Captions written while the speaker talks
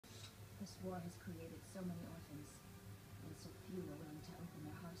war has created so many orphans, and so few are willing to open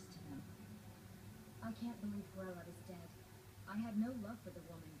their hearts to them. I can't believe Grella is dead. I had no love for the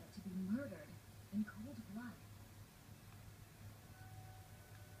woman, but to be murdered in cold blood.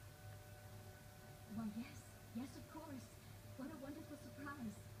 Why, yes. Yes, of course. What a wonderful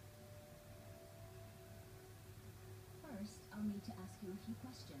surprise. First, I'll need to ask you a few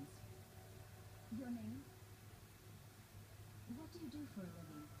questions. Your name? What do you do for a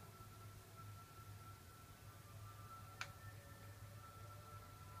living?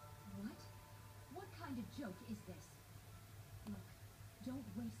 What? What kind of joke is this? Look, don't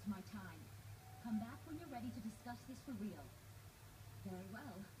waste my time. Come back when you're ready to discuss this for real. Very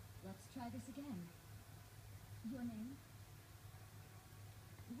well. Let's try this again. Your name?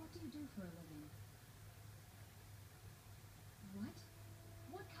 What do you do for a living? What?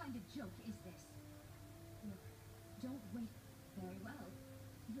 What kind of joke is this? Look, don't wait. Very well.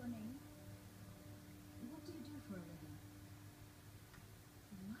 Your name? What do you do for a living?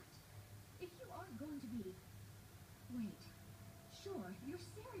 What? If you are going to be... Wait. Sure, you're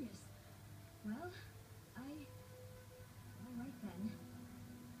serious. Well, all right then.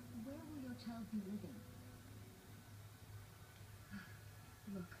 Where will your child be living?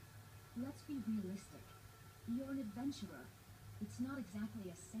 Look, let's be realistic. You're an adventurer. It's not exactly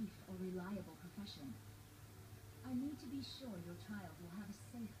a safe or reliable profession. I need to be sure your child will have a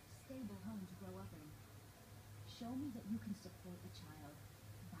safe, stable home to grow up in. Show me that you can support the child.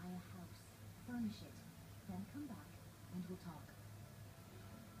 Buy a house. Furnish it. Then come back, and we'll talk.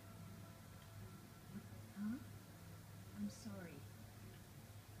 Huh? I'm sorry.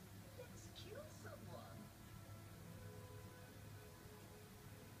 Let's kill someone.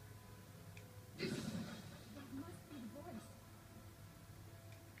 That must be the voice.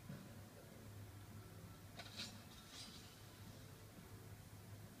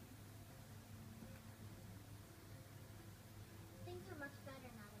 Things are much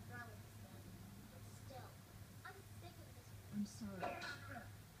better now that Grella is dead. But still, I'm sick of this. I'm sorry.